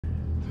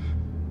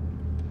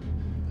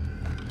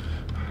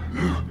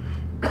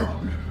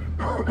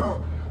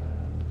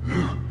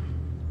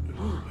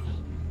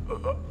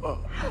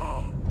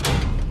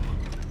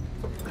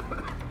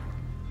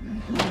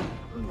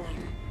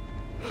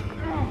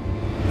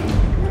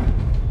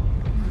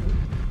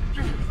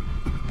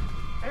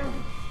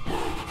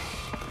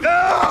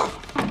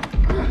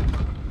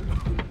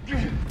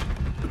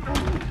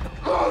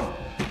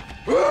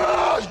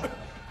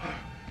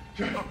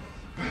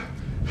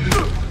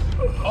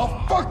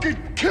I'll fucking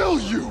kill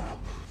you!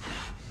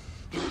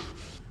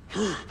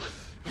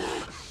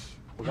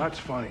 Well, that's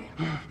funny.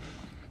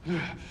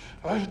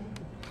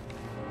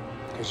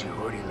 Because you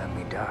already let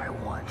me die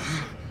once.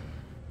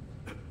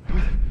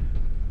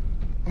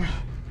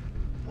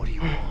 What do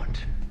you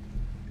want?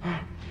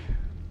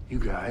 You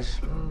guys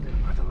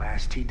are the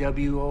last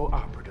TWO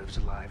operatives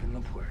alive in La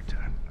Puerta.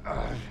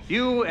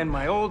 You and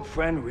my old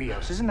friend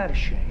Rios. Isn't that a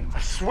shame?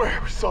 I swear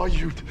I saw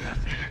you.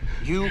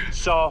 You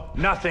saw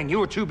nothing. You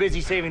were too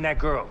busy saving that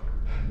girl.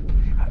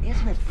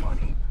 Isn't it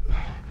funny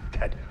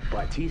that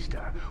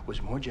Bautista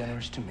was more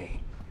generous to me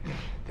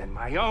than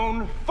my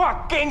own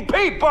fucking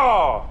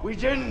people? We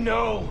didn't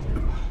know.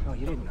 No,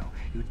 you didn't know.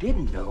 You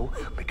didn't know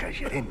because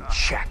you didn't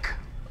check.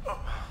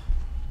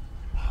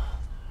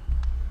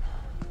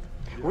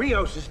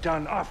 Rios has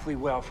done awfully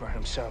well for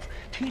himself.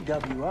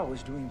 TWO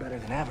is doing better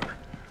than ever.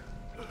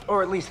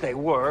 Or at least they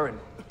were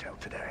until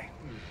today.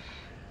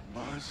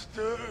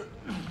 Master.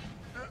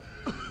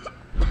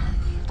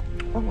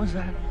 What was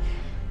that?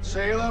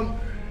 Salem,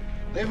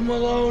 leave him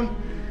alone.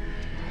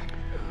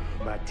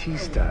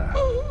 Bautista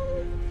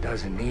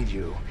doesn't need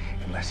you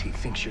unless he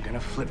thinks you're gonna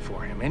flip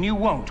for him. And you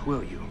won't,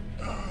 will you?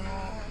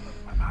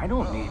 I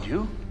don't need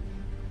you.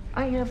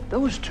 I have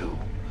those two.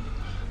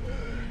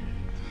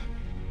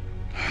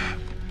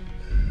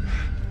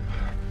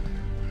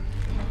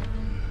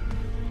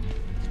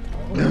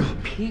 The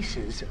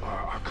pieces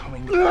are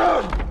coming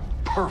together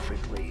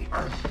perfectly.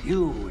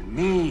 You and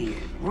me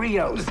and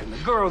Rios and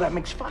the girl that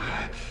makes fun.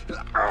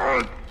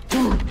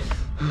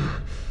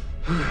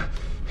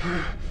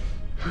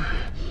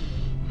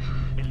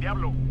 El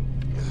diablo.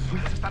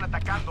 Nos están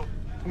atacando.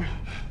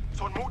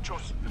 Son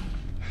muchos.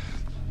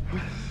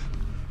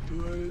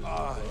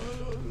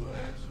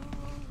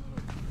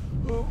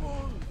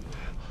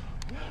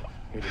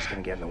 You're just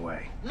gonna get in the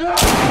way. No!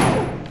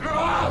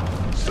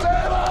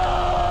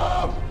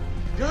 Salem!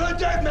 You're a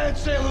dead man,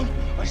 Salem.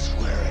 I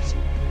swear it.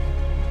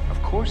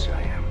 Of course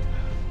I am.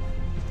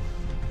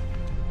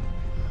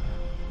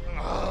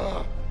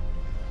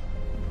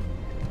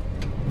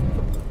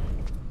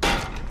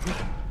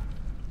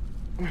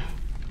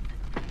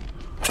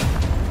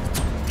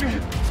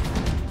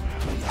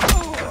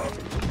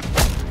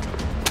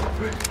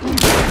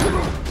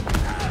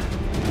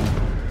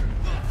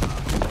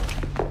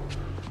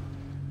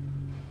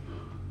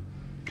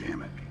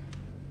 Damn it.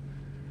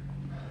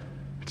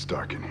 It's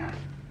dark in here.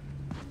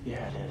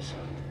 Yeah, it is.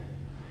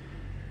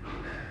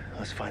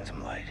 Let's find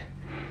some light.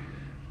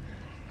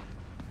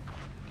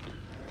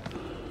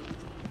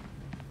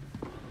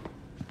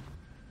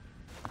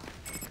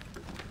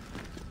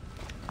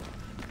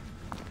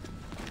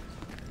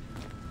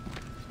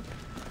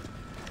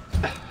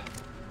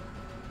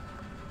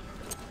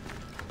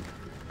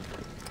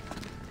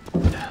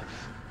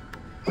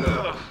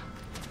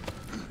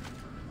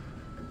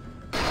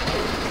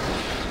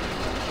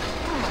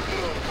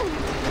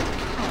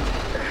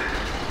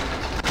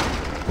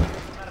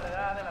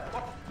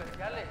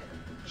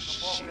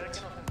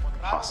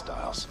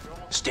 Hostiles.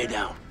 Stay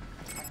down.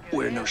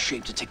 We're in no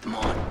shape to take them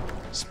on.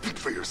 Speak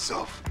for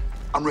yourself.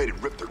 I'm ready to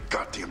rip their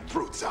goddamn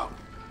throats out.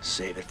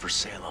 Save it for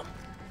Salem.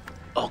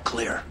 All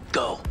clear.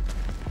 Go.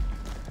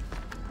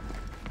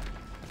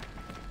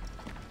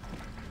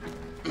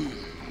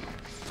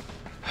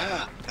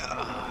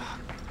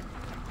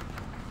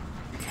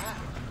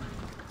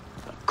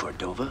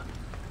 Cordova?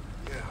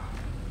 Yeah.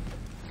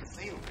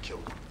 Salem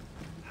killed him.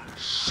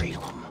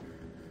 Salem?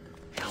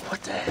 Yeah,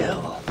 what the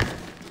hell?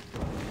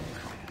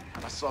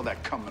 I saw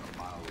that coming a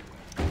mile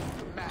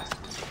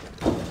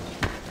away.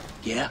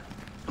 Yeah?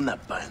 I'm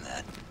not buying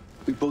that.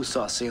 We both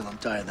saw Salem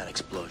die in that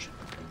explosion.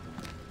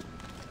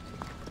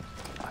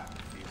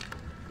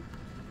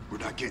 We're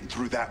not getting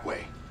through that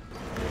way.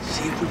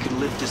 See if we can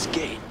lift this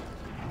gate.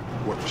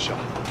 Worth a shot.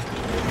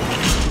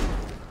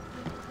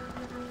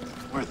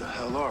 Where the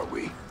hell are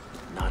we?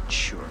 Not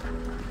sure.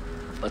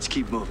 Let's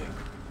keep moving.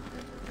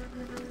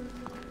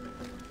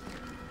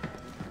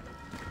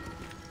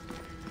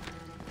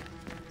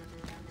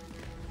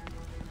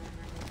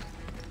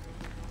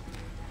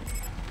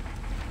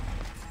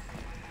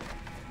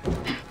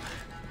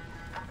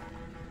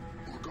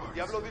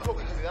 Diablo dijo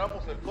que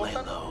cuidáramos el Lay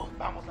sótano. low.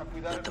 Vamos a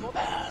cuidar Let el them sótano.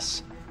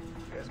 pass.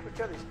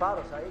 Escucha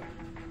disparos ahí.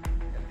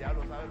 El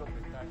diablo sabe lo que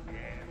está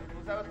haciendo.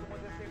 Tú sabes cómo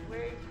es ese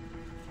güey.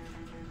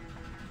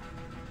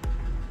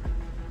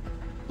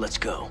 Let's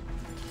go.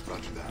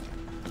 Roger that.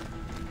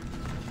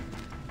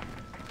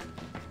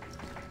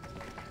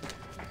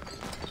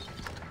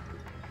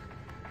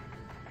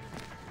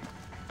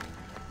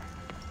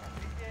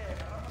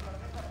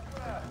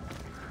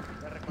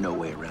 No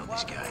way around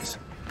these guys.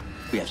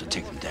 We have to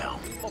take them down.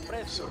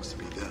 Sucks to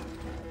be them.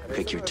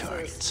 Pick your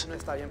targets.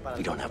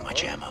 We don't have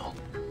much ammo.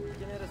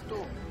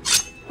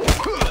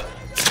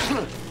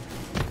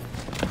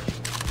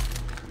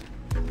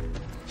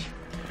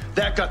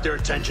 That got their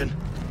attention.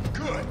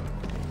 Good.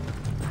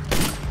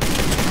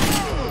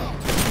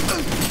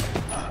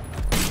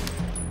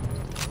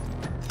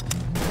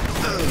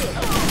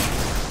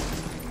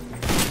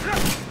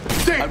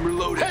 I'm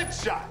reloading.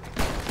 Headshot.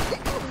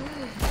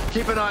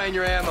 Keep an eye on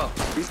your ammo.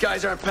 These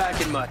guys aren't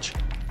packing much.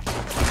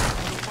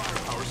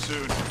 Firepower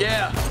soon.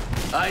 Yeah,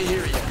 I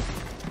hear you.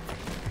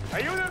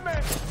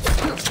 Ayúdenme.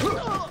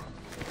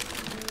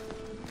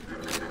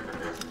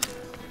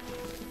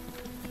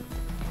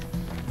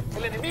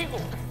 El enemigo.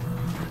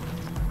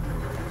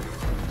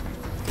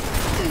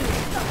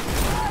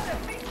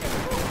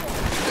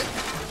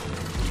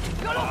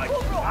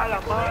 A la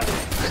madre.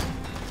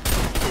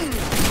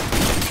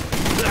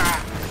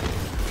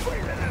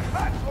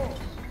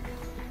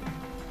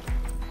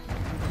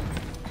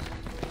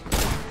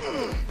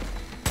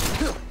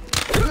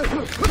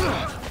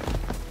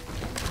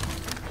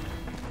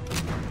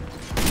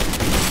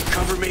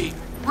 Cover me.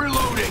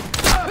 Reloading.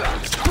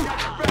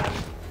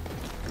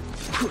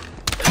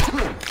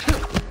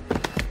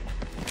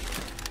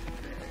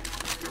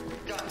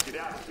 Gotta get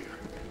out of here.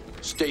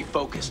 Stay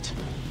focused.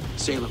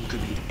 Salem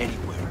could be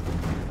anywhere.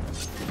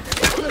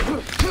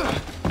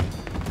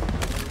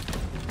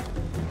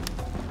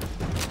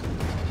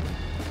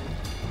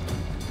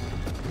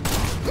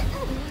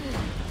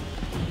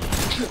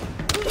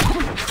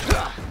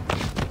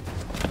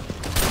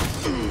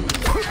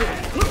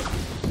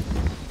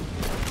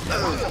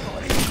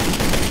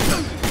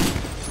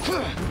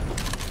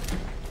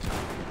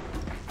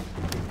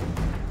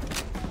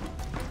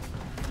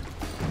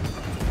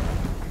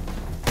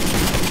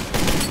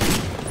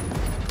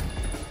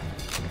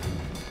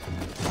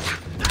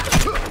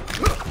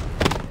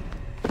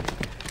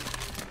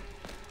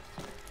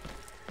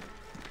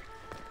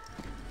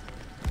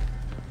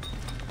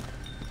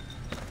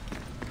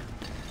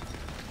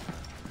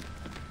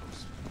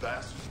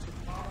 Bastards took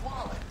my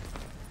wallet.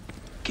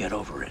 Get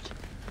over it.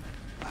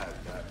 I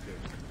had that big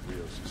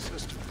Rio's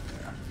sister in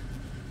there.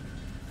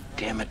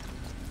 Damn it.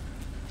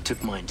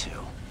 Took mine too.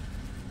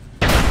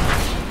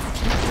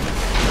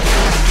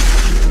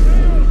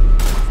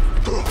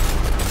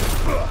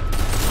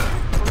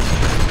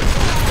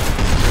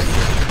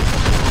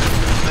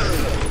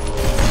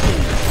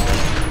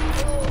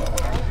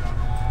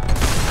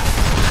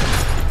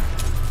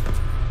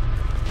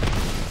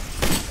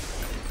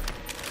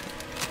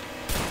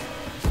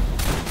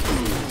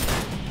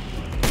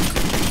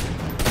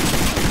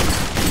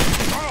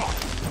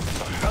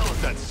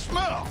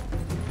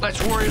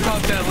 Let's worry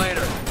about that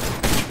later.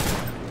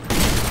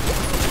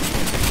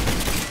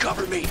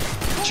 Cover me.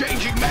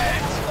 Changing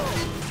mags.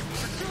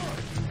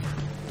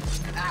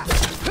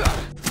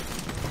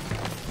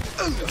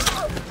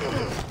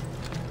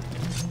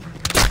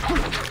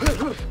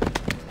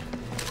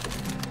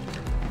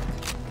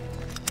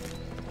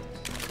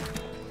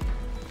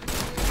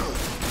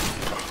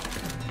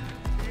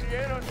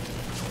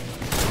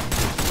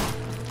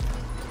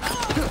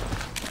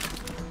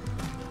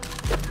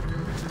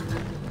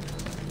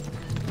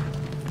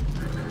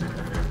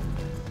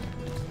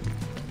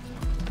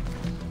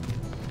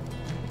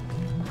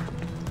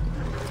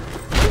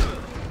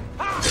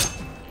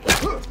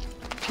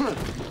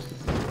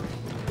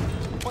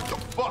 What the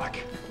fuck?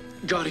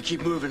 Gotta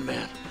keep moving,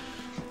 man.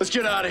 Let's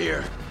get out of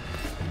here.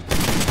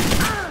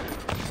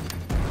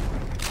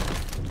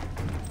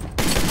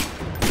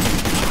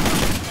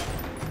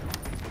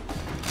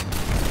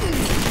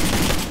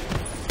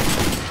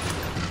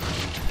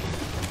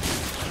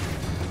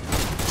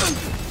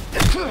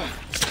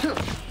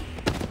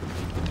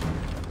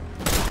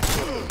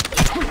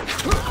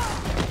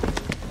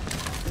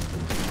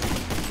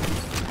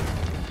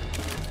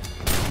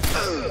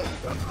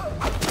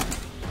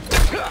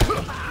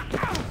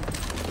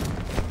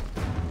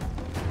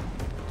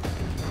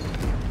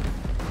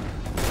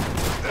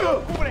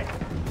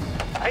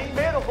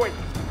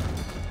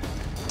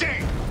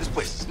 Damn, this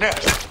place is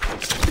nasty.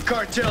 The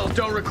cartel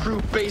don't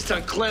recruit based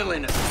on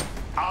cleanliness.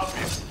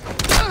 Obvious.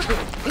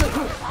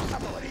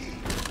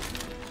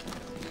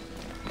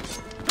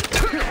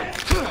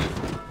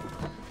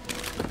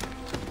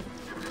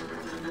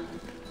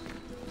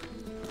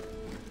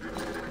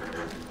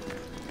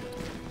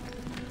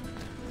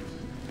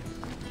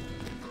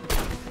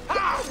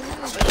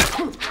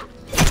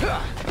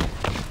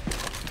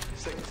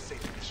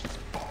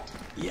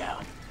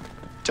 Yeah.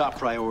 Top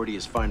priority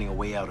is finding a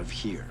way out of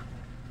here.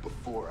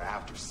 Before or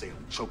after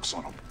Salem chokes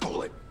on a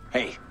bullet.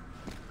 Hey,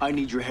 I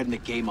need your head in the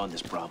game on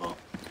this, Bravo,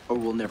 or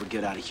we'll never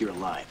get out of here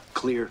alive.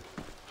 Clear?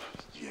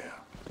 Yeah.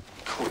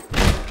 Cool.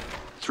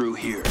 Through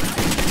here.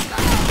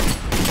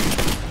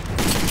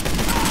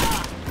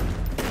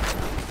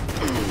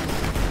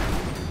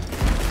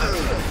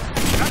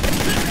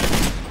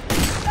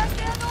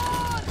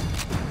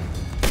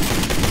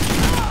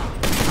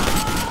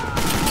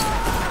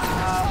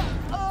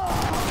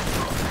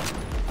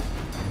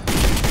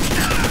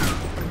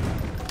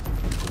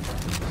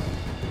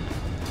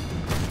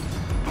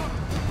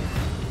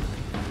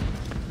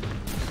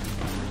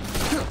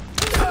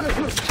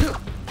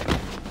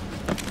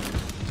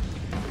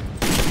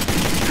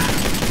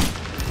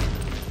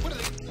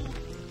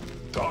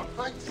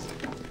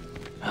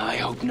 I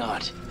hope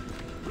not.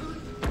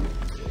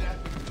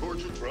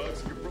 Torture,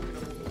 drugs, you're broken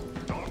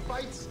up dog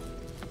fights?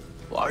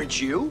 Well,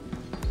 aren't you?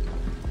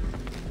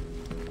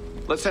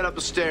 Let's head up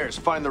the stairs,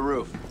 find the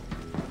roof.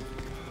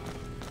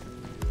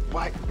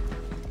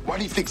 Why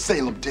do you think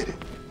Salem did it?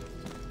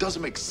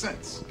 Doesn't make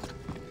sense.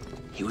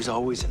 He was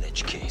always an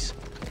edge case.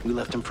 We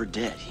left him for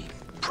dead. He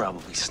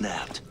probably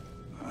snapped.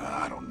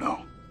 I don't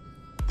know.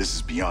 This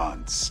is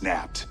beyond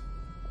snapped.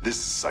 This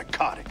is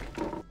psychotic.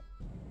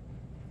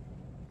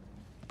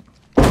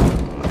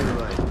 Clear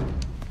right.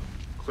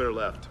 Clear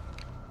left.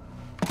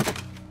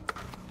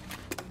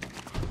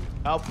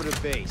 Out for the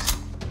base.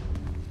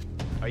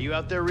 Are you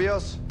out there,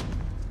 Rios?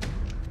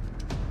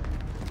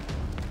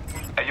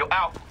 Hey, yo,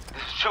 Alpha,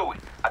 this is Chewie.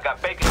 I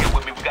got Baker here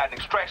with me. We got an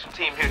extraction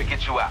team here to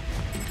get you out.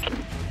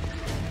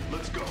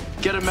 Let's go.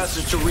 Get a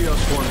message to Rios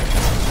for me.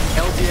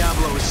 El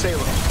Diablo is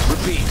Salem.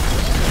 Repeat.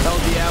 El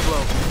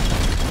Diablo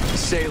is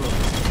Salem.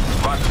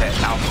 Roger that,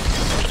 Alpha.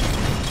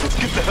 Let's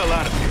get the hell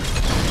out of here.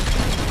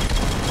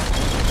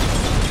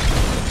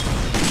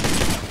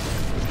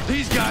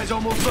 These guys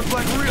almost look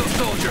like real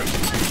soldiers.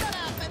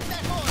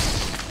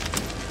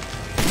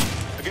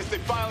 I guess they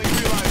finally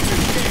realized their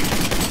game.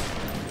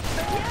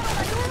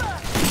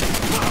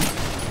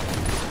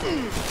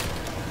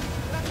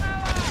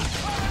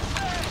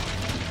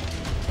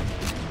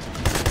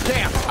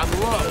 Damn, I'm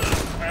low.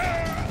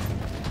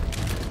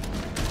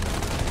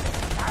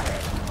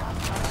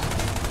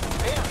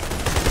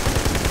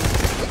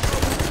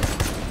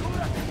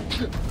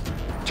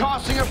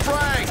 Tossing a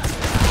frag.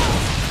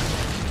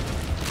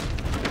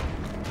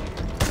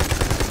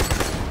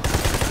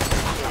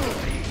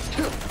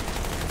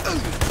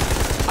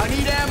 I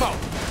need ammo.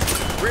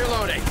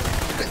 Reloading.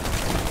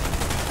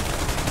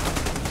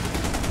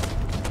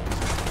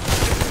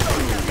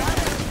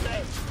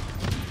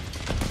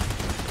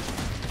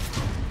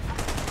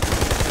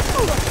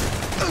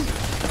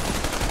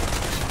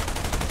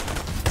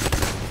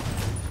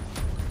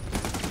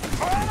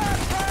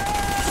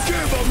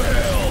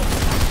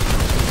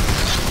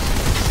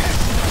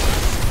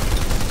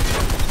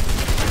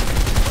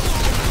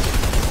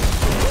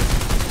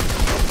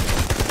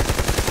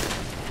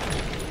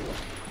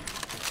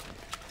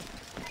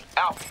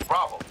 Alpha,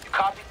 Bravo, you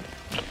copy?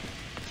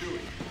 Chewie,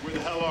 where the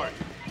hell are you?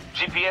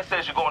 GPS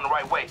says you're going the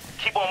right way.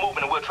 Keep on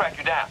moving and we'll track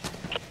you down.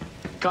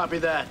 Copy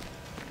that.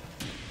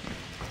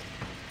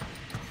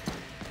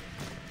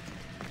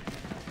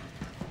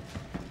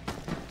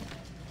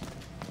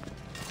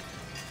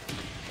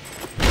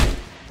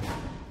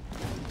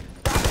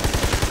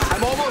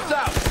 I'm almost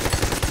out.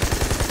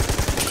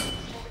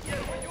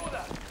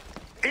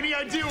 Any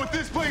idea what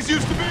this place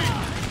used to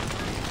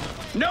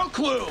be? No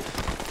clue.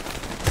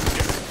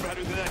 Guess it's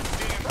better than that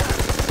damn...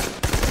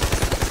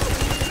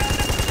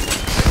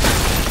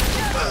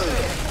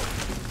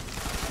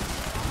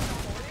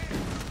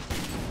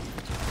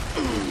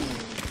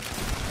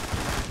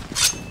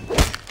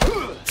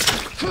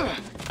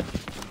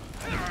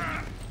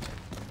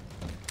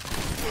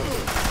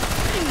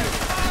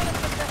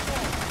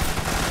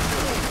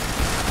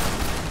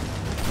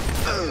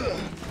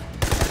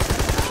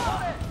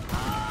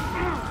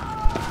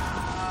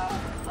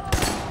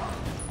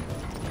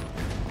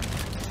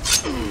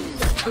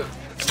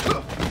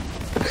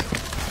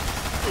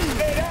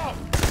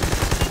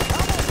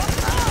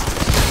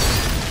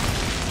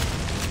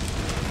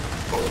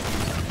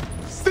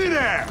 Sit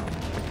down!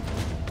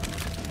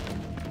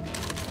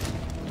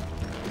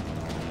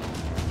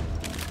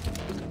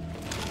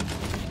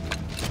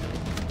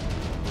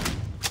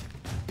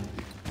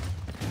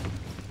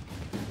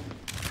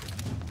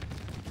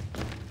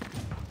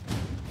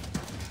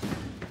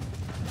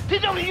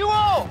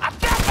 TWO!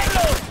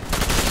 ¡Atáquenlo!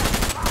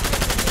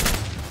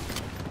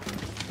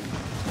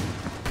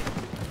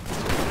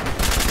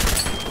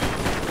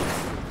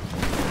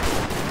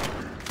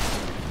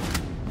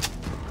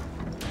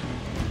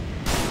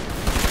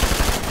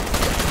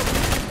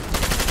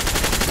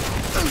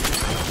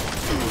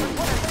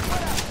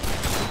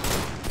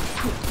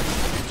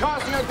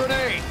 Tossing a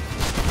grenade.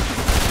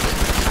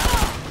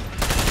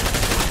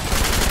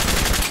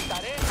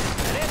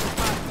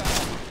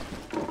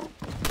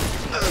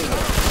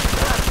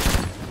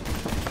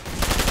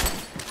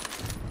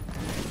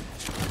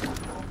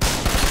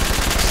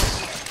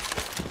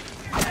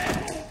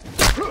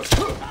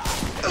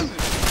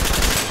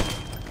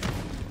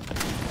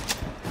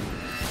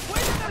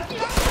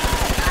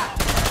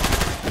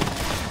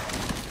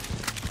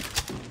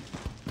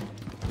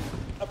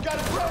 I've got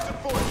a present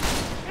for you!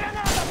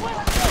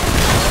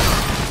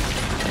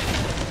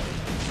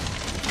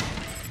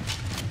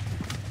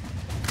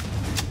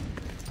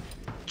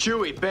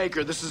 Chewie,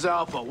 Baker, this is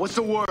Alpha. What's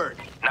the word?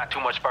 Not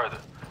too much further.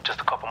 Just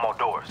a couple more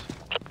doors.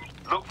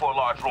 Look for a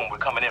large room. We're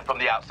coming in from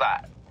the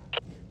outside.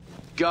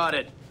 Got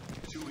it.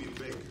 Chewie and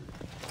Baker.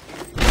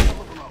 Some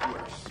of them are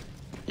worse.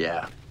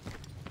 Yeah.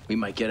 We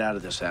might get out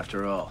of this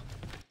after all.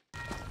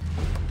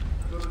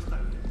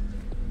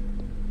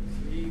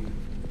 Sí,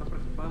 está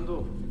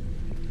preocupando.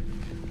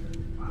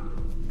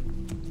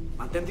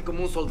 Mantente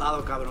como un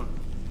soldado, cabrón.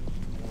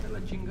 De la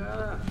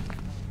chingada.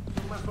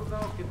 Soy más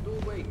soldado que tú,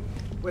 güey.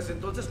 Pues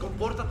entonces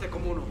compórtate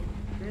como uno.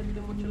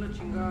 Vete mucho la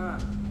chingada.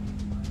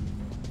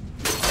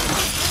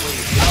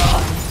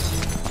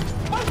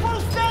 ¡Voy por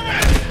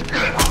ustedes!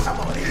 ¡Vamos a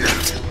morir!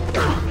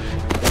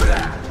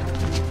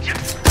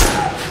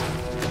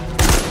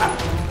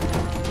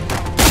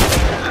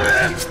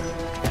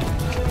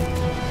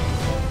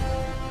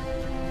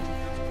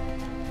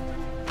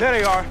 There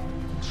they are.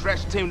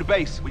 Stretch the team to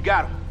base. We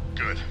got them.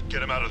 Good.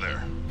 Get him out of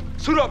there.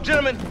 Suit up,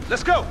 gentlemen.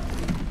 Let's go.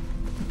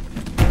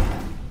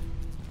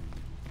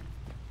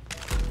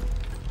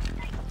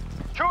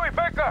 Chewie,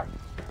 Baker!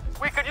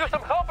 We could use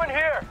some help in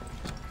here!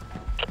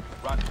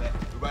 Roger that.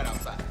 We're right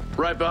outside.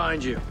 Right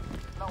behind you.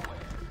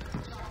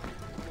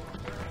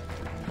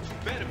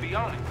 Better be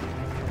on it.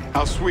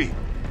 How sweet.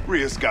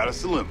 Ria's got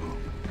us a limo.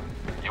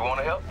 You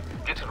wanna help?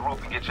 Get to the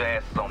roof and get your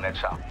asses on that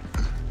chopper.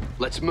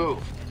 Let's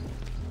move.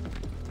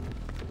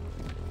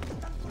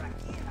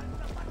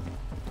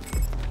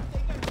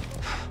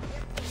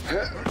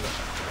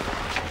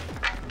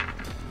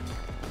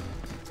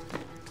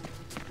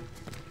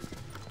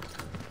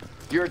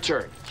 Your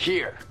turn.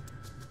 Here.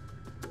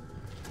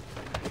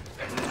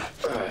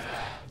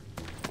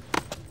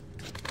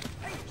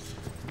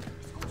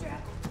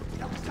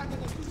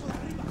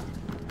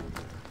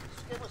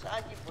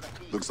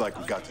 Looks like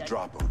we got the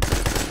drop on.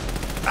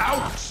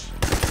 Ouch!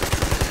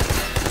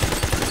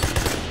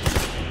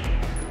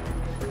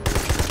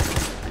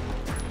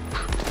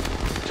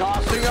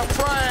 Tossing a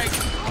frag.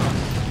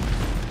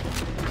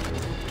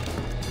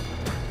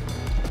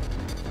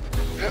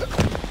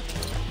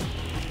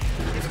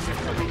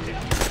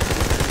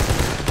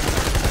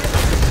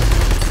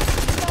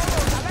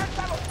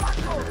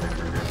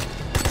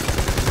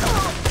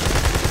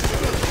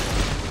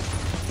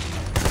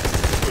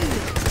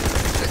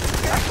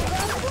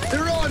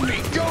 They're on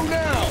me. Go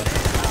now.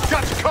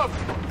 Got you covered.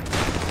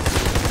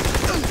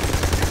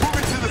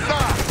 Moving to the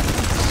side.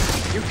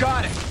 You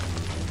got it.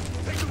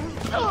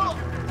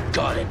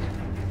 Got it.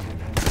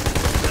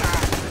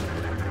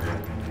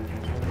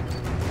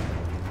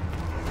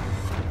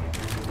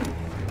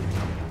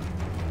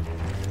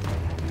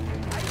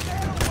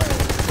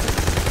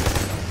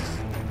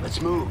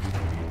 Let's move.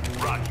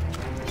 Roger.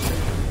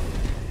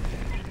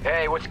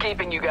 Hey, what's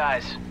keeping you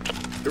guys?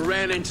 We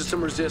ran into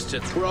some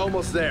resistance. We're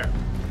almost there.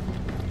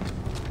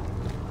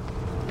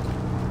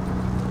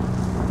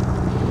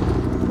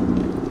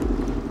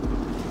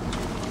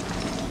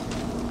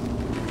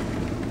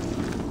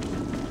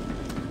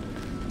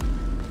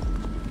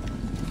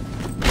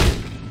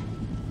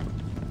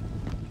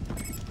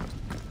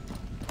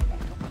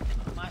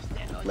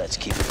 Let's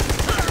keep it.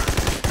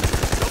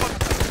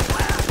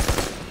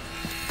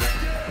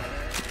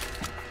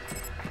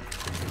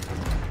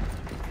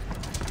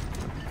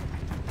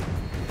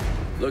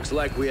 Looks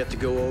like we have to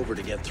go over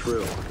to get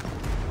through.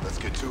 Let's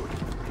get to it.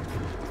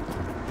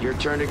 Your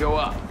turn to go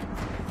up.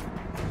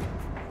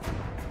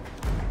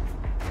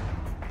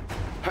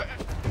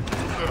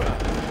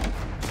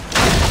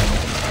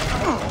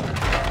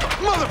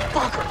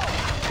 Motherfucker!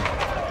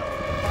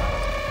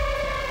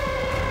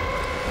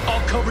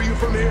 I'll cover you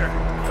from here.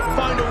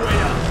 Find a way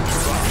out.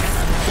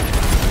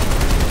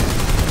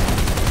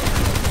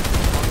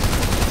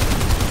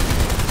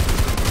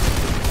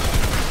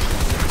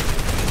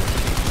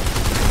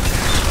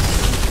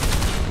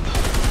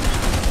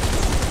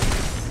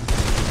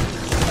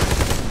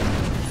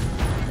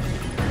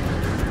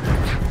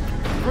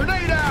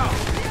 Grenade out!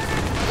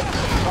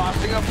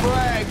 Tossing a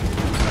frag.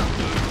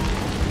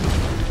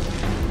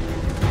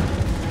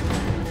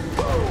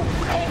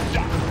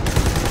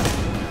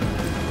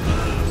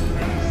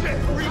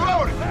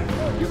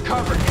 You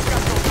covered.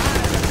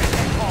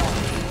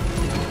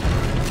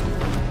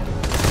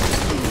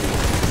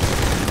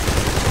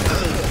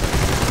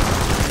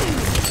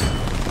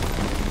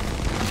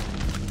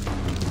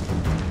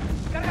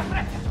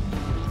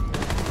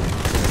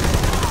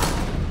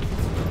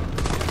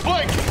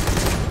 Blake!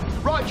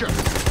 Roger!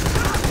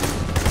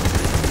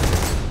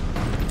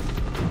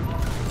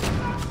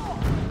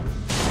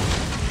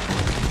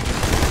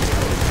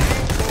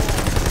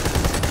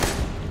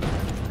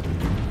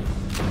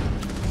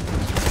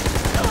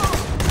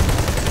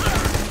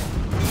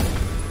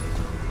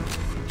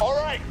 All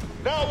right,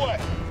 now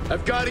what?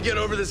 I've got to get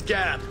over this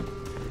gap.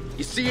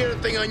 You see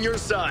anything on your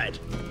side?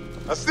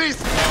 I see.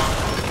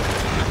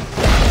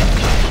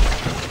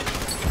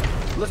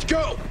 Let's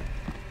go!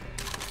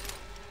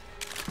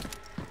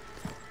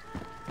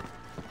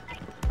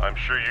 I'm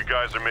sure you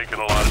guys are making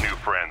a lot of new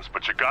friends,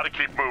 but you gotta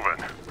keep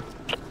moving.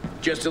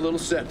 Just a little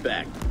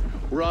setback.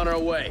 We're on our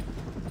way.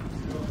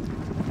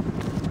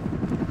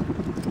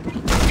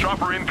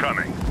 Chopper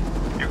incoming.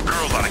 You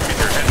girls ought to keep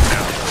your heads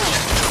down.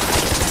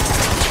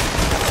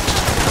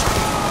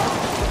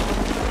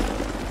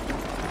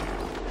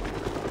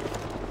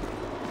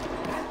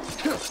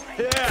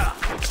 Yeah,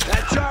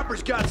 that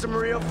chopper's got some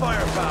real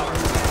firepower.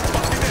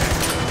 Fucking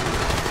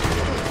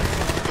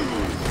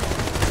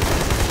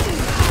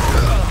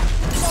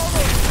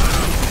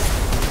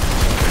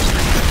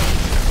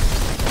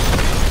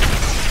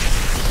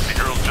The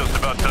girl's just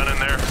about done in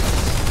there.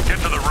 Get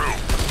to the room.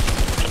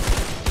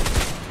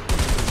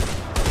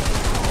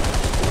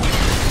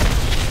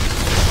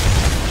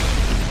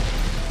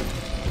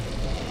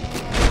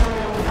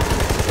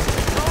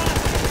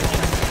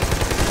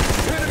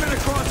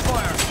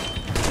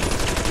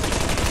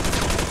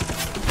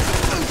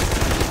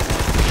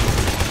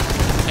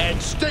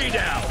 Stay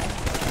down!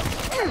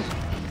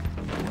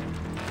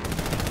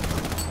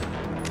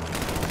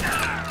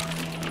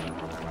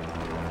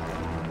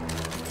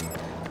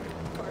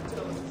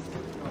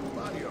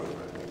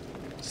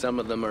 Some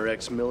of them are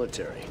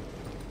ex-military.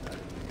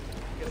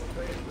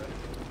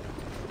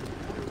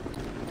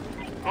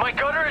 My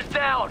gunner is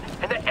down,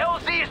 and the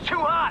LZ is too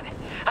hot.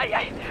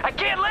 I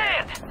can't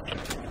land.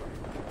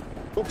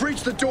 We'll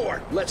breach the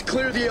door. Let's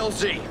clear the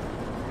LZ.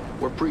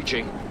 We're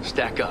breaching.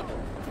 Stack up.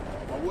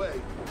 My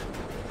way.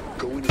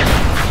 Going in.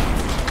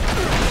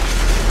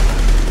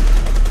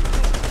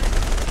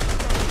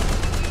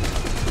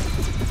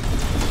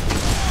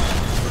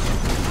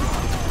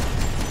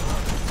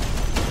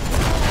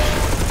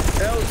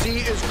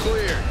 LZ is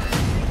cleared.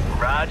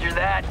 Roger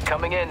that.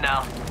 Coming in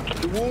now.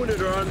 The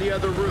wounded are on the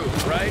other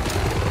roof, right?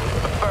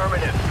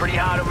 Affirmative. Pretty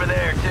hot over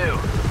there, too.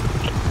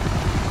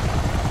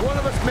 One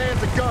of us mans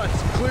the guns,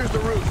 clears the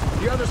roof.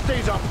 The other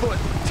stays on foot,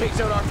 takes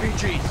out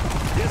RPGs.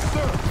 Yes,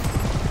 sir.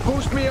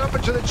 Boost me up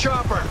into the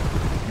chopper.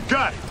 You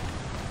got it.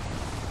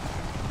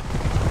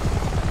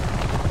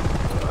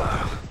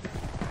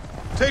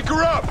 Take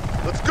her up.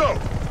 Let's go.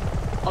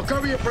 I'll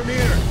cover you from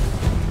here.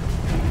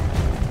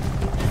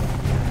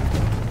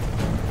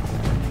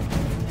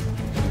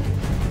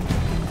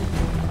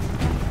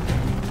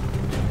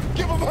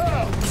 Give them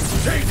hell.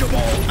 Take them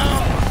all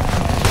out!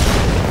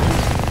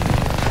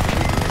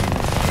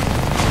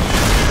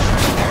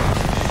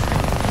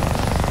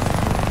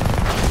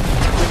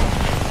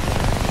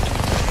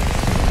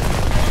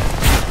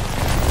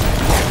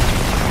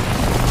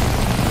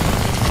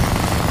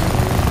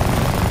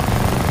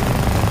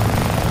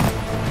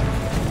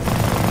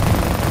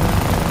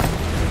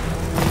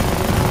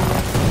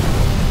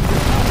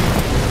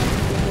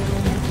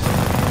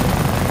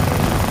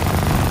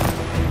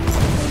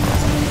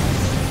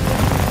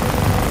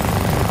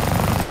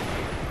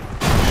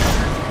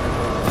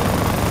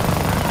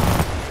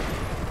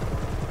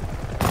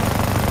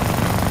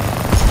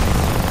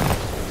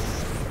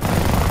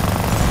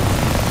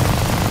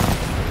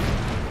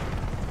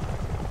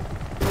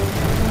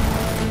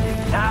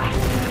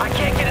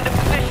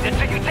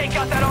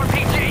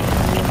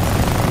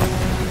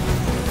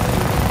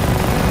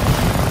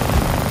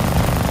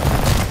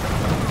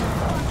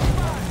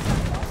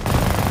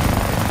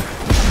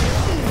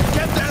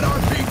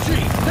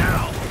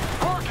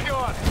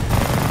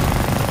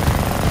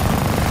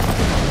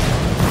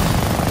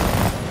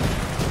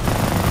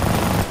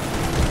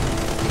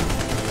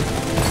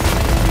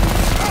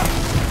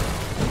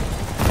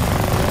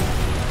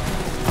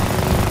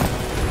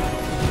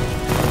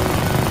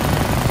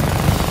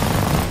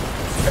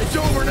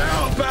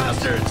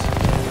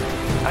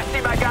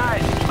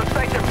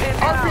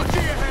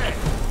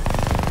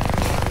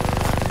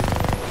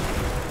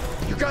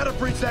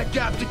 That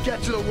gap to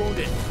get to the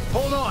wounded.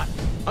 Hold on.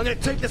 I'm gonna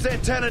take this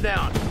antenna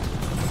down.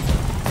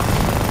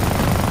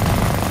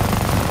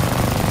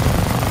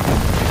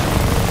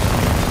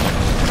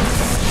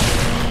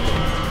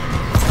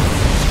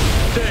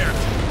 There.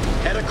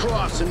 Head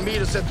across and meet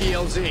us at the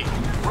LZ.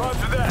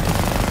 Roger that.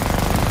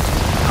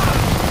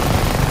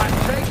 I'm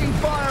taking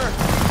fire.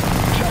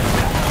 Check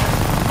that.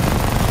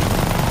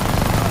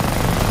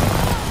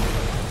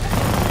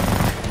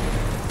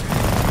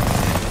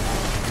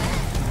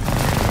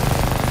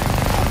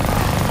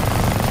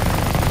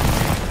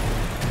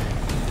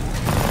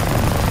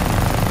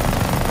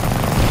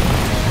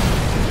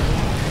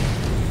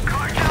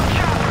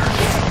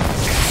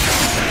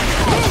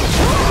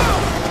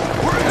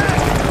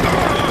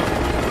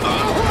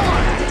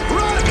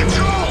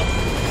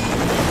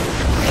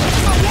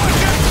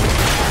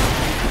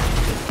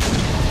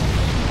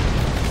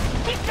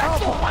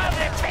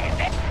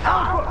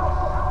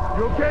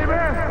 You okay,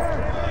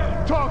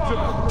 man? Talk to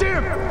me.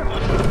 Damn it!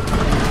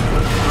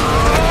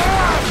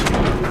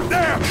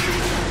 Damn!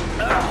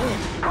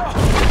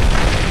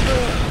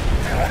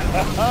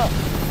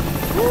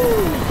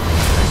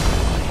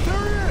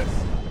 There he is!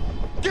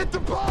 Get the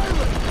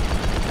pilot!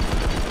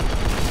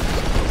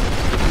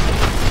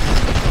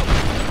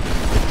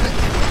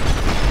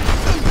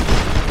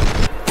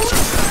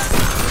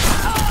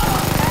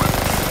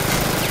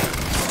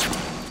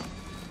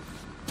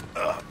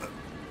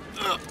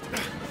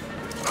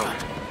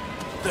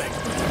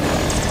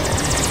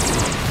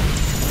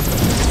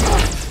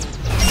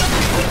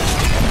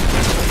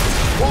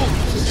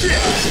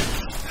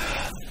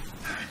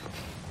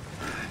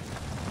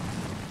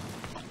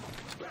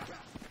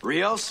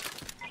 Rios?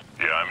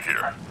 Yeah, I'm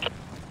here.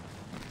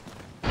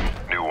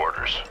 New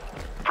orders.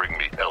 Bring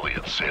me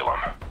Elliot Salem.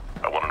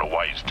 I want to know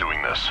why he's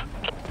doing this.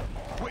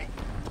 Wait.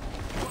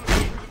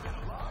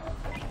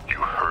 You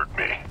heard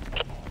me.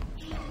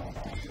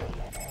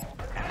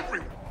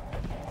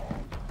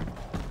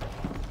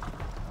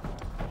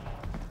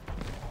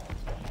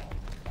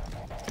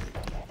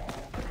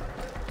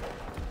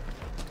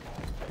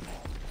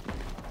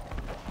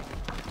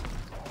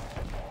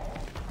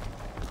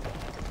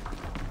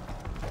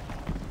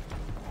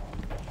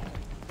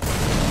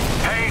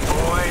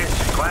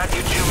 Glad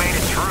you two made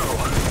it through.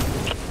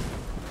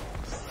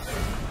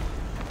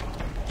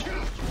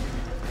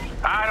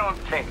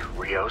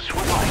 Asus.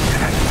 What was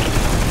that?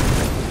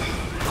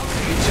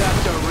 He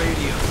tapped our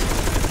radio.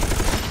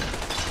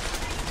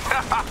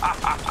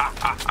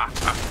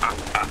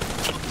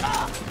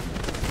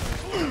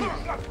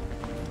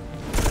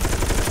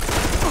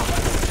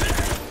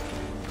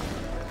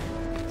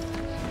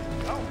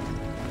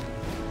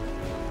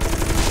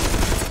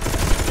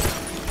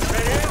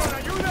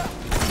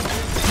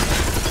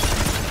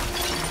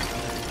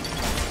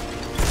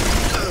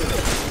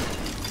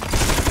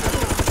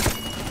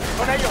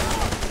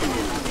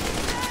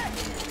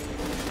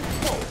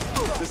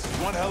 This is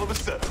one hell of a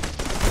setup.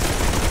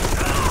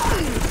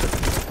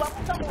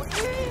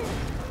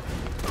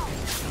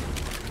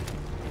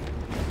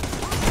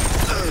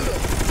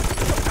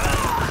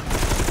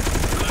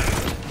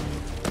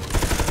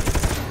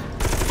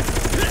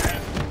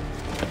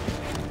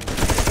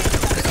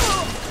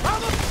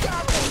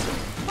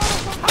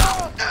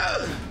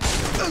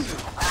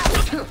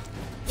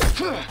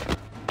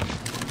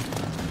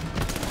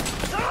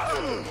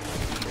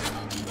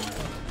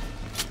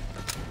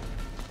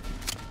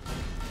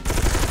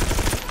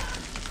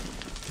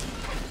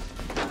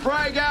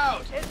 Frag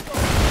out!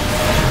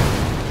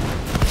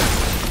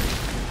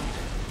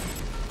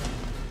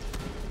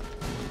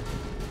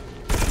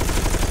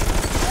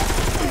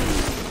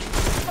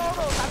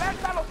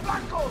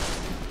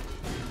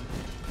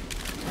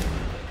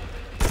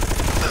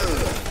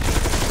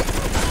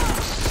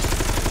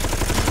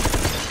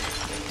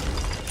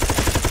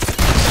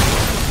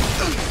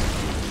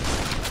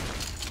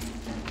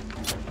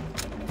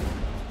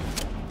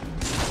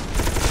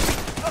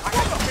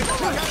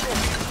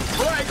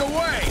 Frag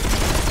away!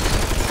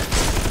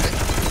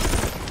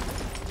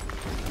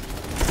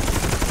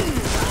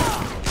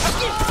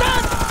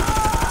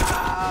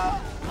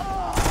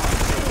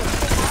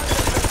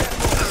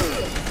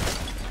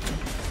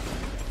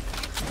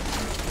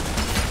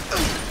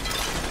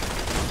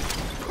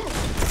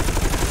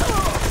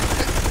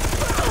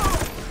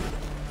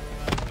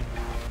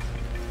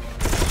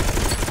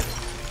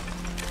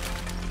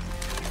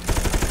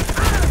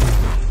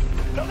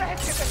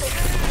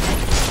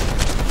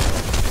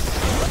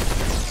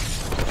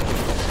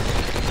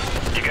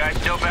 You guys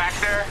still back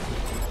there?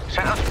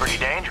 Sounds pretty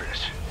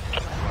dangerous.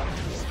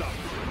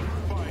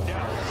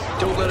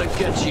 Don't let it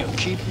get you.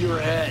 Keep your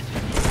head.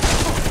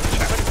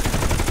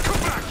 Come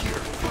back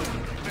here.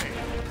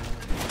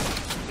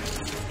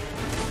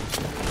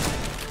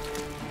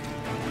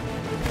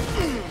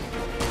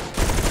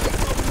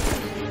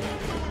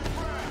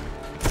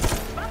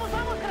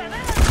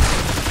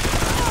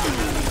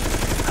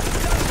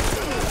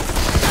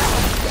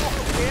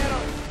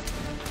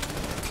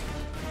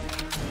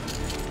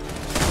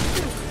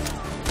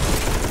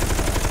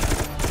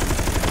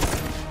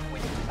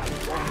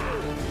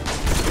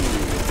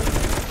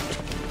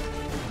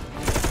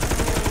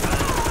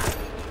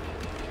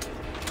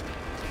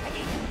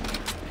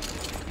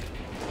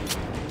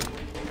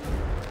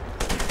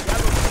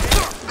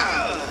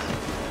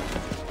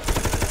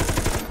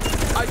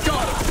 I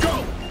got him!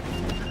 Go!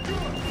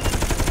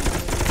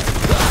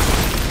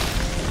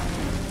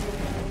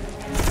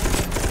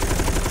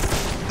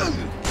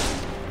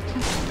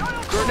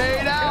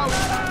 Grenade out!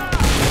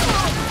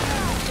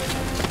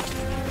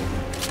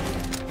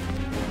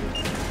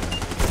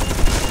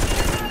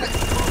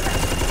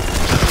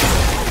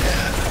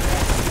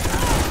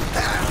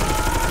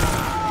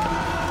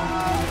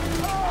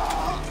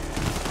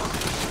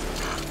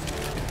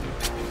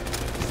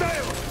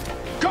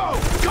 Go!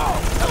 Go!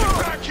 Get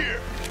back here!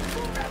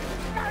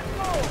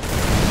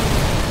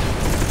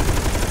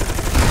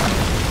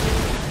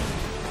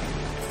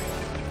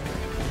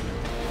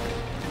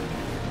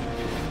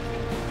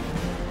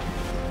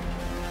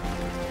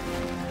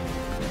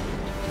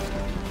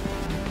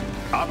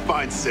 I'll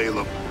find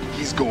Salem.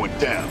 He's going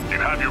down. You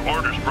have your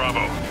orders,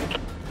 Bravo.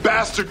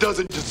 Bastard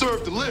doesn't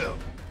deserve to live.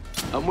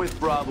 I'm with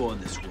Bravo on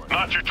this one.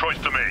 Not your choice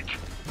to make.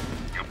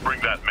 You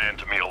bring that man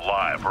to me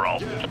alive, or I'll...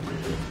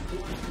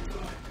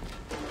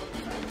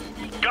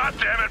 God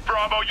damn it,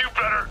 Bravo, you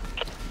better...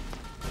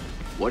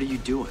 What are you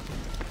doing?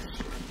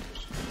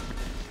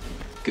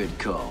 Good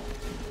call.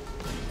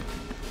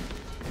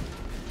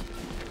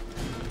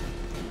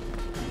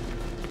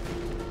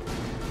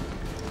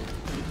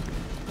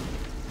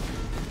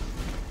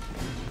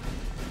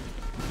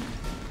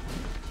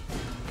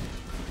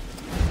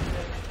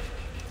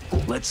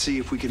 Let's see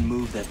if we can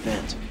move that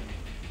vent.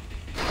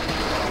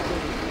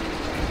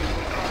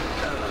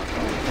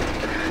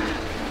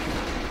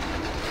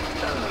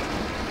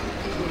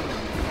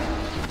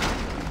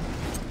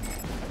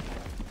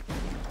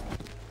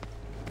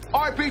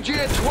 RPG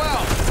at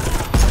 12!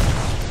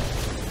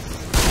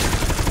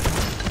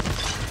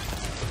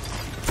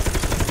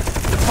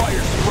 The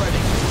fire's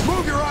spreading!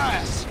 Move your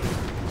ass!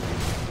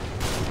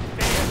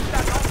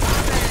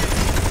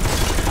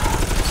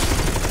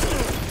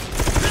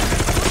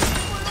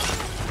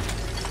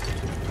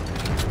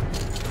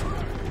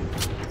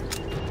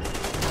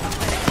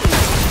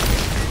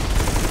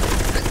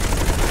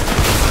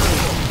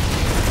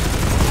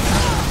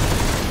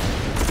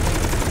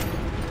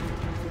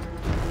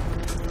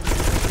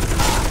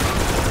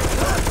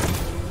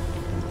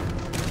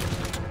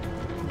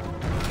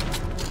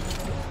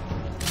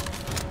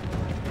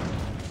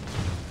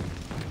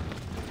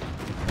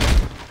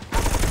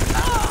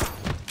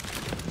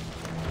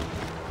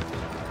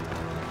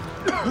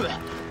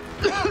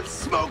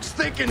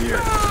 tank in here!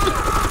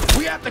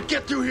 We have to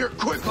get through here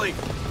quickly!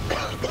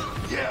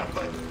 Yeah,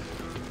 but...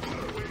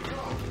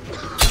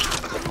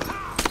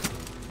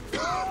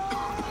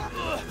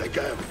 That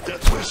guy have a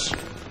death wish?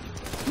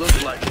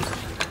 Looks like it.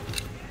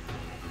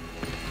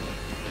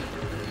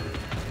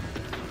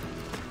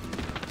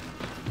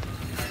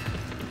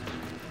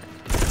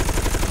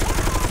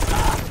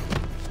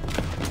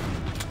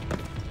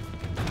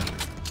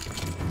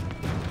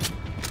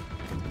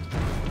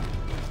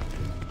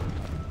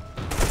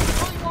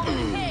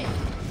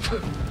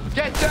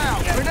 Get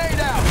down! Grenade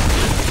out!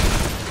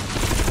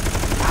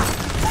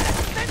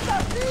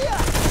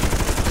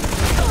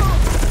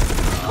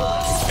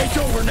 It's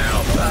over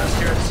now,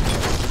 bastards!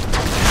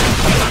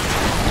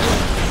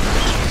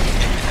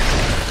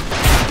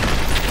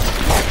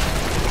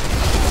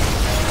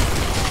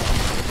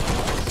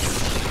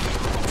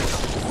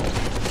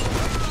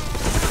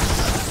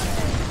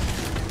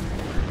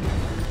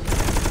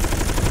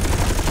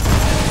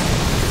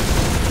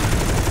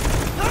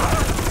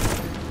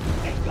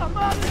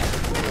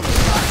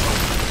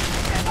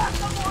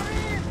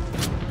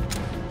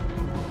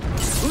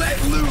 Let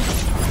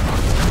loose!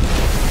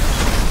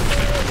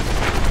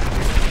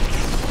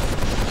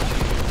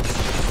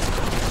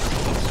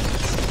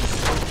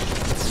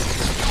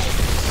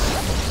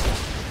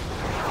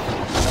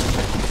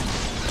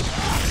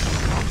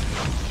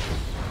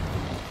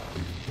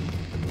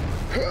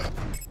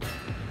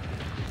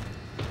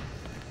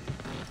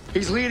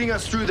 He's leading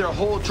us through their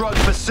whole drug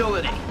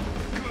facility.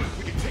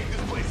 We can take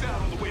this place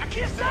out on the way to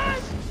Corsair.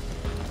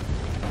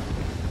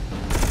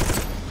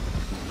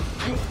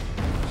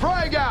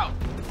 Frag out!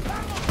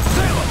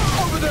 Sailor,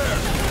 over there!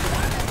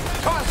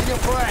 Tossing a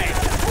frag!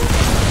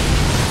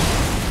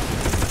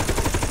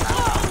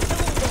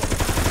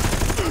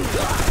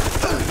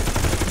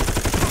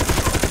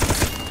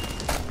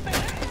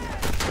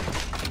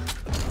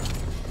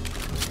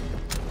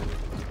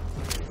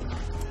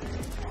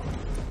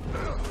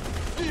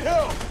 Need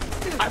help!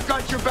 I've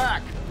got your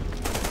back!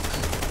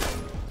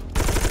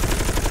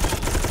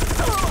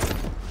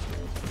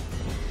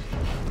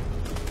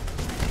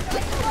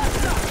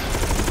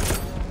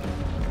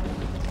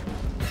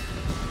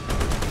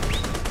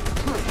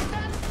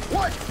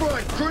 Watch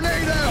front!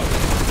 Grenade out!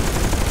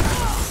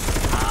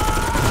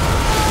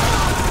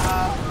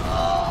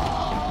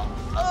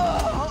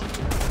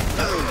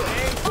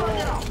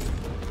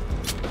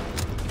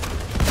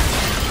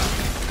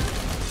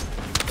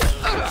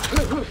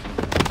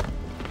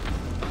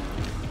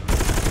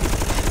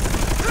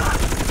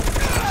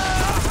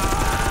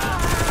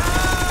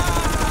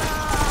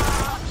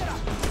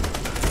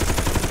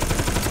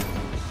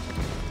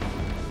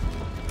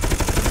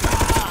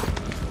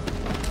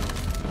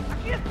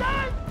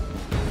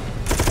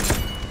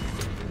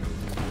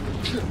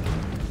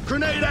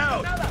 Grenade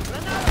out!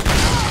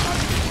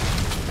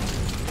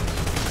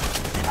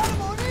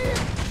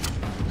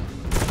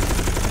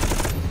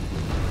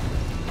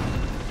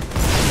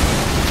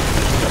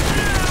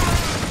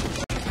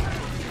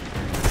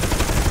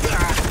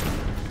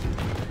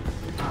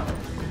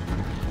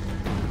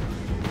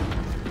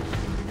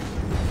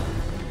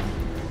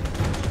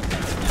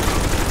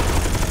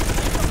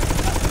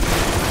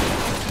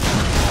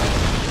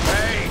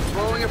 Hey,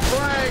 throwing a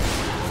flag!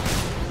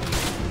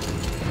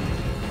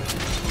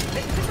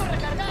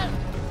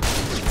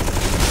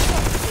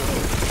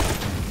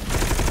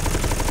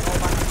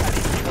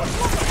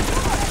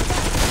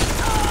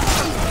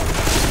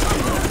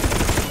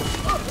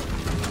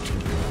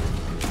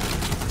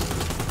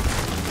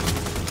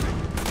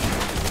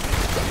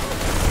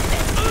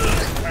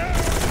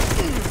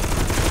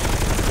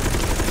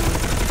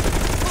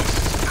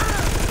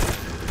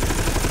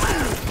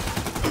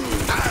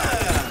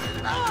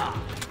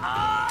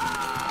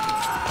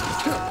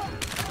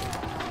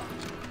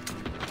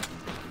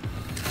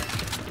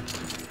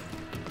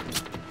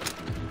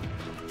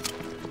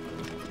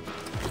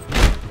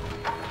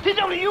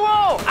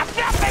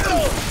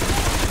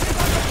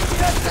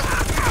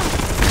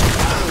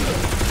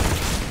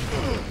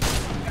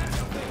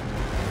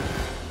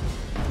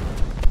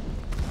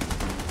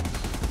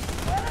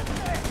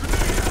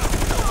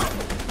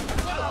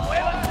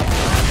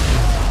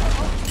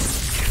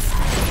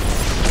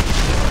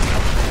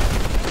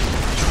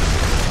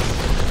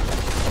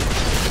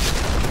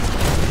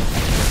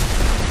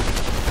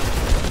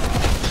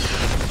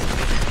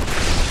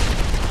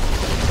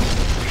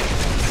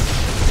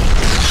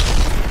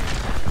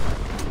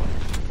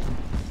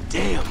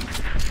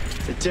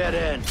 Dead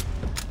end.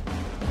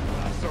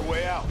 That's our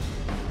way out.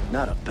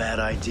 Not a bad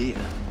idea.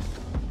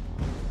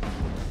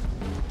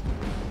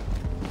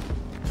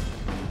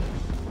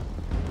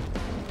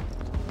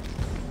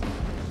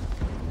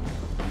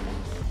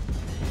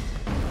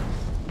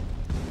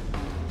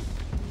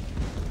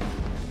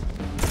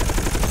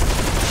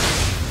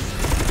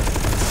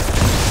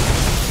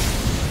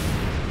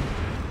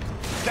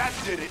 That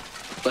did it.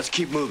 Let's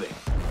keep moving.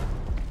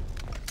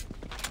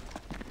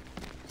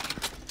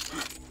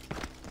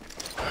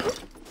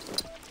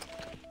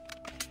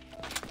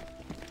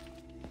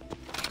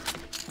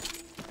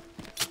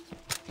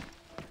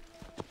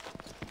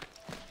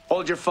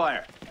 Hold your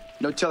fire.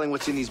 No telling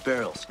what's in these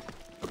barrels.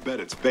 I bet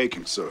it's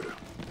baking soda.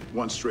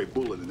 One stray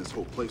bullet and this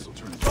whole place will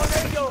turn into...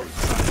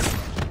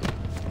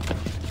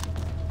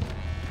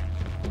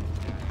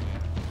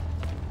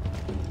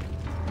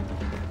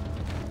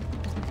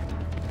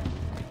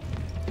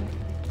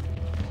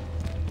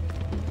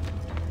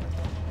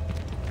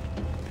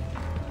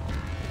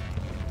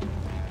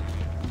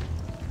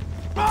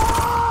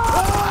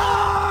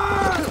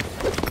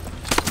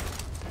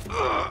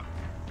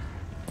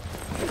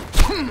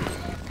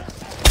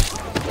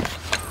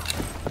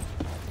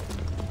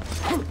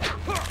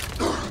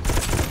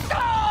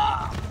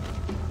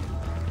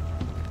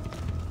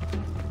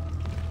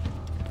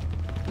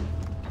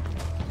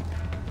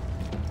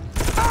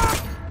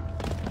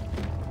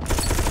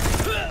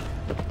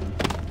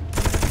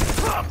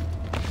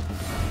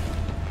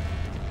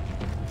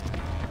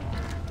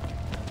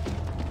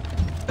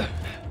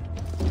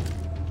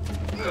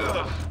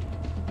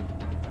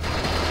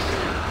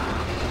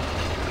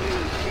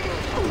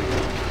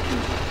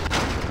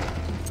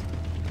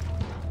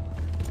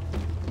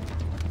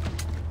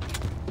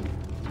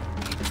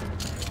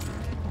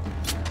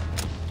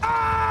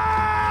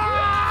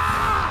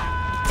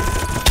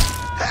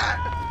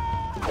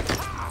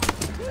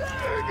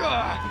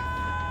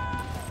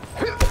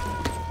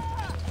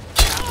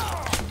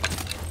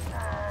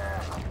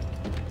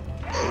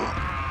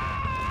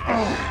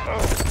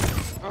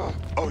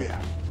 Oh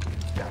yeah,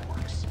 that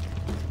works.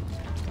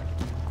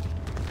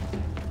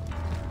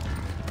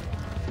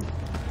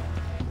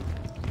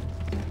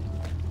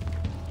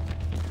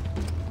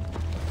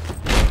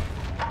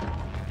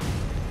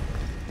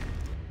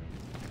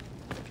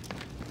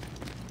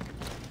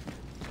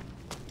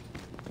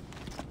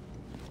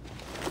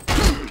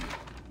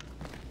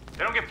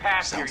 They don't get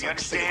past here, Sounds you like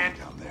understand?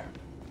 Salem down there.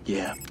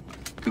 Yeah.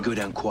 We go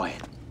down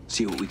quiet.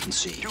 See what we can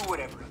see. Do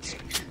whatever it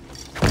takes.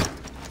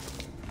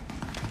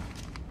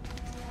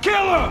 Kill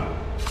him!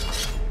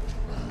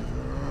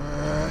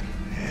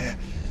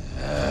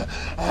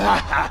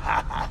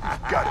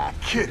 Gotta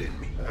be kidding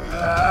me.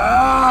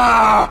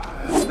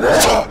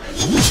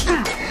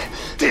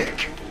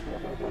 Dick!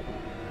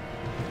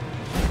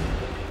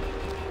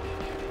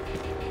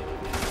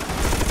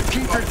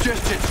 Keep your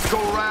distance. Go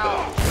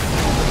around.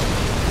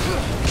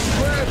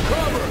 Grab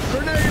cover.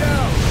 Grenade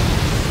out.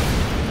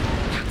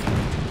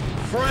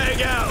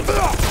 Frag out. This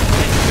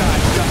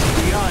guy's just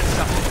beyond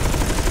something.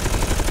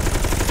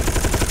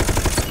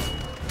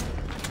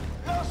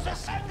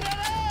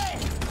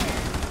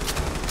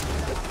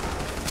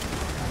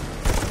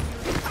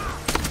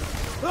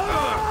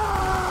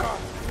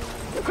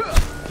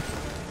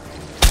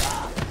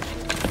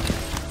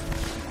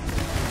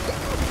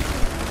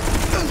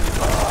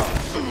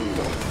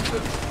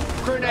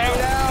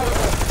 Grenade out.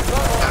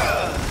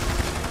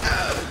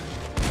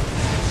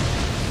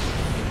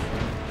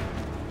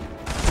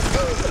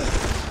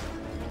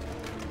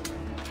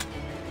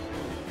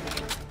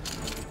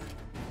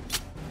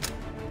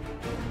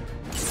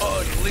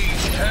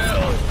 Unleash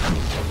hell.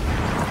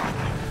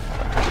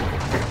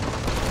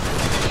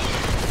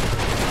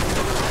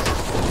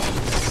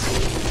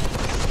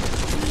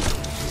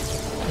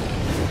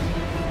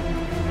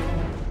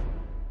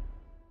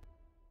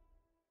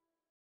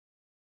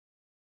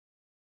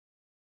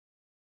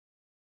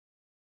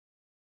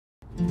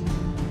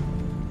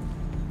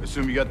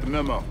 Assume you got the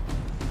memo.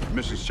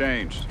 Mission's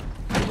changed.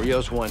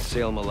 Rios wants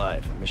Salem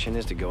alive. Mission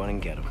is to go in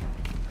and get him.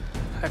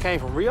 That came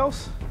from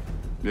Rios?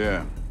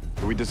 Yeah,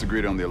 but we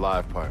disagreed on the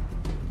alive part.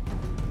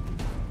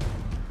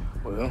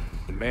 Well,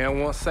 the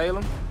man wants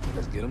Salem.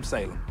 Let's get him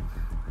Salem.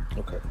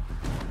 Okay.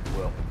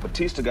 Well,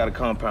 Batista got a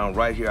compound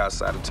right here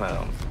outside of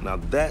town. Now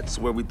that's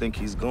where we think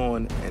he's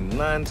going, and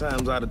 9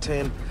 times out of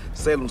 10,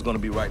 Salem's gonna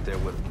be right there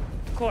with him.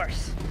 Of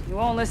course. You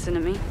won't listen to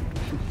me.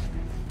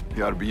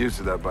 You ought to be used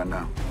to that by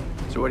now.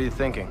 So what are you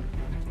thinking?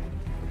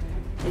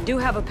 They do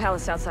have a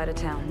palace outside of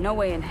town. No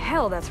way in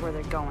hell that's where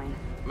they're going.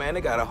 Man,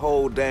 they got a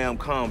whole damn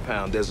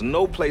compound. There's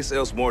no place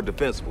else more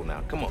defensible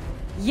now. Come on.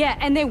 Yeah,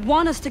 and they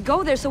want us to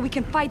go there so we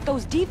can fight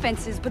those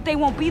defenses, but they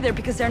won't be there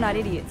because they're not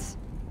idiots.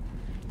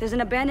 There's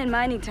an abandoned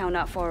mining town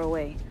not far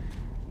away.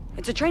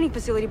 It's a training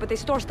facility, but they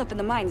store stuff in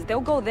the mines.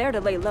 They'll go there to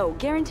lay low,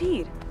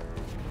 guaranteed.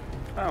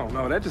 I don't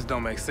know, that just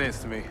don't make sense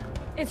to me.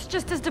 It's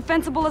just as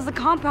defensible as the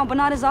compound, but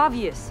not as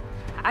obvious.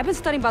 I've been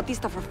studying about these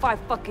stuff for 5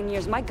 fucking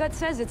years. My gut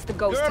says it's the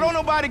ghost. Girl, don't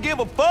nobody give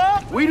a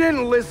fuck! We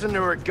didn't listen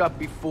to her gut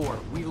before.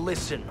 We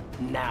listen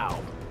now.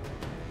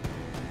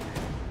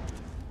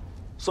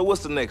 So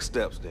what's the next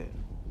steps then?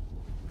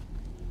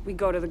 We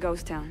go to the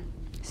ghost town,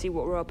 see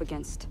what we're up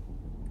against.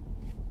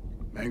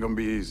 Ain't gonna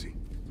be easy.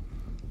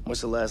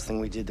 What's the last thing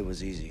we did that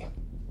was easy?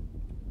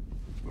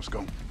 Let's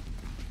go.